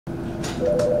Good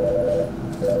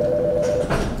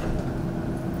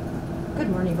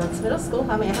morning, Brooks Middle School.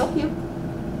 How may I help you?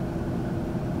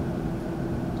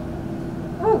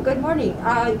 Oh, good morning.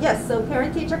 Yes, so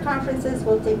parent-teacher conferences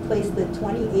will take place the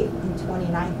 28th and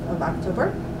 29th of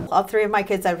October. All three of my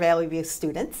kids are Valley View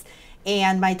students,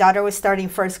 and my daughter was starting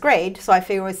first grade, so I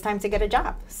figured it was time to get a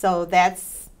job. So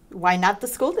that's why not the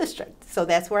school district. So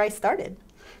that's where I started.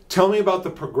 Tell me about the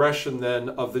progression then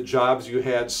of the jobs you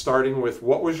had, starting with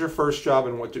what was your first job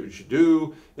and what did you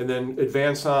do, and then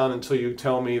advance on until you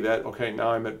tell me that, okay,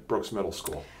 now I'm at Brooks Middle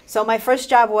School. So my first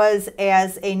job was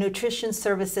as a nutrition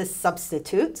services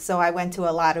substitute. So I went to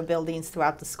a lot of buildings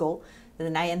throughout the school. And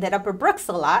then I ended up at Brooks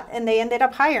a lot, and they ended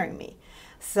up hiring me.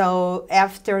 So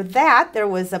after that, there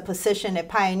was a position at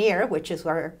Pioneer, which is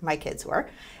where my kids were.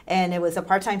 And it was a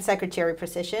part-time secretary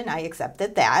position. I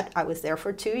accepted that. I was there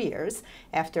for 2 years.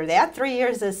 After that, 3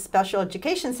 years as special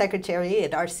education secretary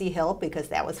at RC Hill, because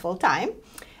that was full-time.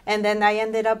 And then I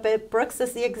ended up at Brooks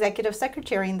as the executive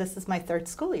secretary, and this is my third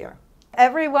school year.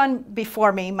 Everyone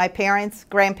before me, my parents,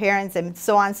 grandparents, and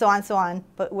so on,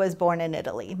 but was born in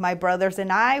Italy. My brothers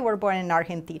and I were born in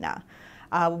Argentina.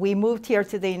 We moved here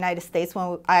to the United States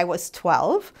when I was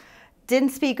 12. Didn't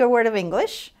speak a word of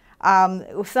English.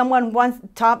 Someone once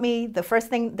taught me, the first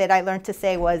thing that I learned to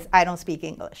say was, I don't speak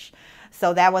English.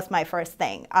 So that was my first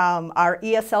thing. Our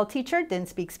ESL teacher didn't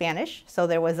speak Spanish, so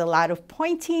there was a lot of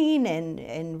pointing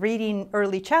and reading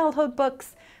early childhood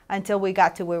books until we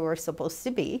got to where we were supposed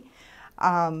to be.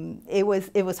 It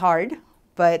was hard,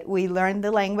 but we learned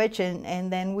the language,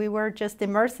 and then we were just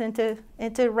immersed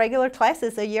into regular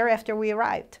classes a year after we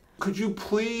arrived. Could you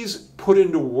please put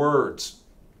into words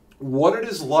what it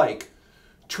is like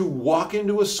to walk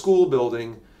into a school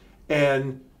building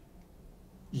and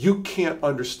you can't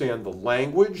understand the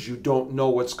language, you don't know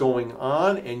what's going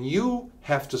on, and you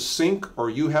have to sink or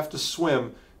you have to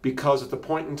swim because at the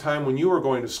point in time when you were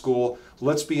going to school,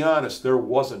 let's be honest, there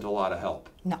wasn't a lot of help.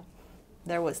 No.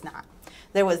 There was not.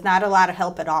 There was not a lot of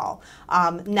help at all.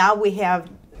 Now we have,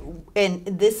 and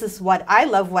this is what I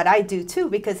love what I do too,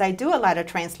 because I do a lot of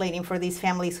translating for these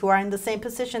families who are in the same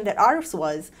position that ours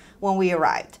was when we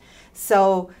arrived.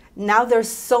 So now there's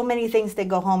so many things that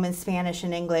go home in Spanish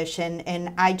and English,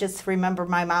 and I just remember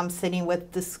my mom sitting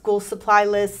with the school supply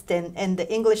list and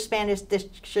the English-Spanish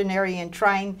dictionary and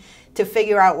trying to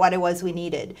figure out what it was we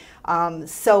needed.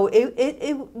 So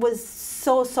it was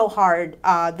so hard.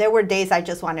 There were days I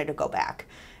just wanted to go back.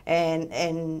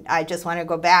 And I just want to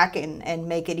go back and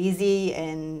make it easy,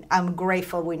 and I'm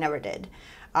grateful we never did.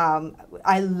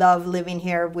 I love living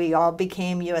here. We all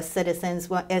became U.S. citizens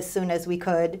as soon as we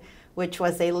could, which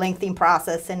was a lengthy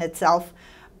process in itself.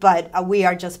 But we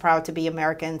are just proud to be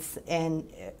Americans, and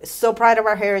so proud of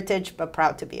our heritage, but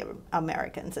proud to be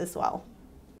Americans as well.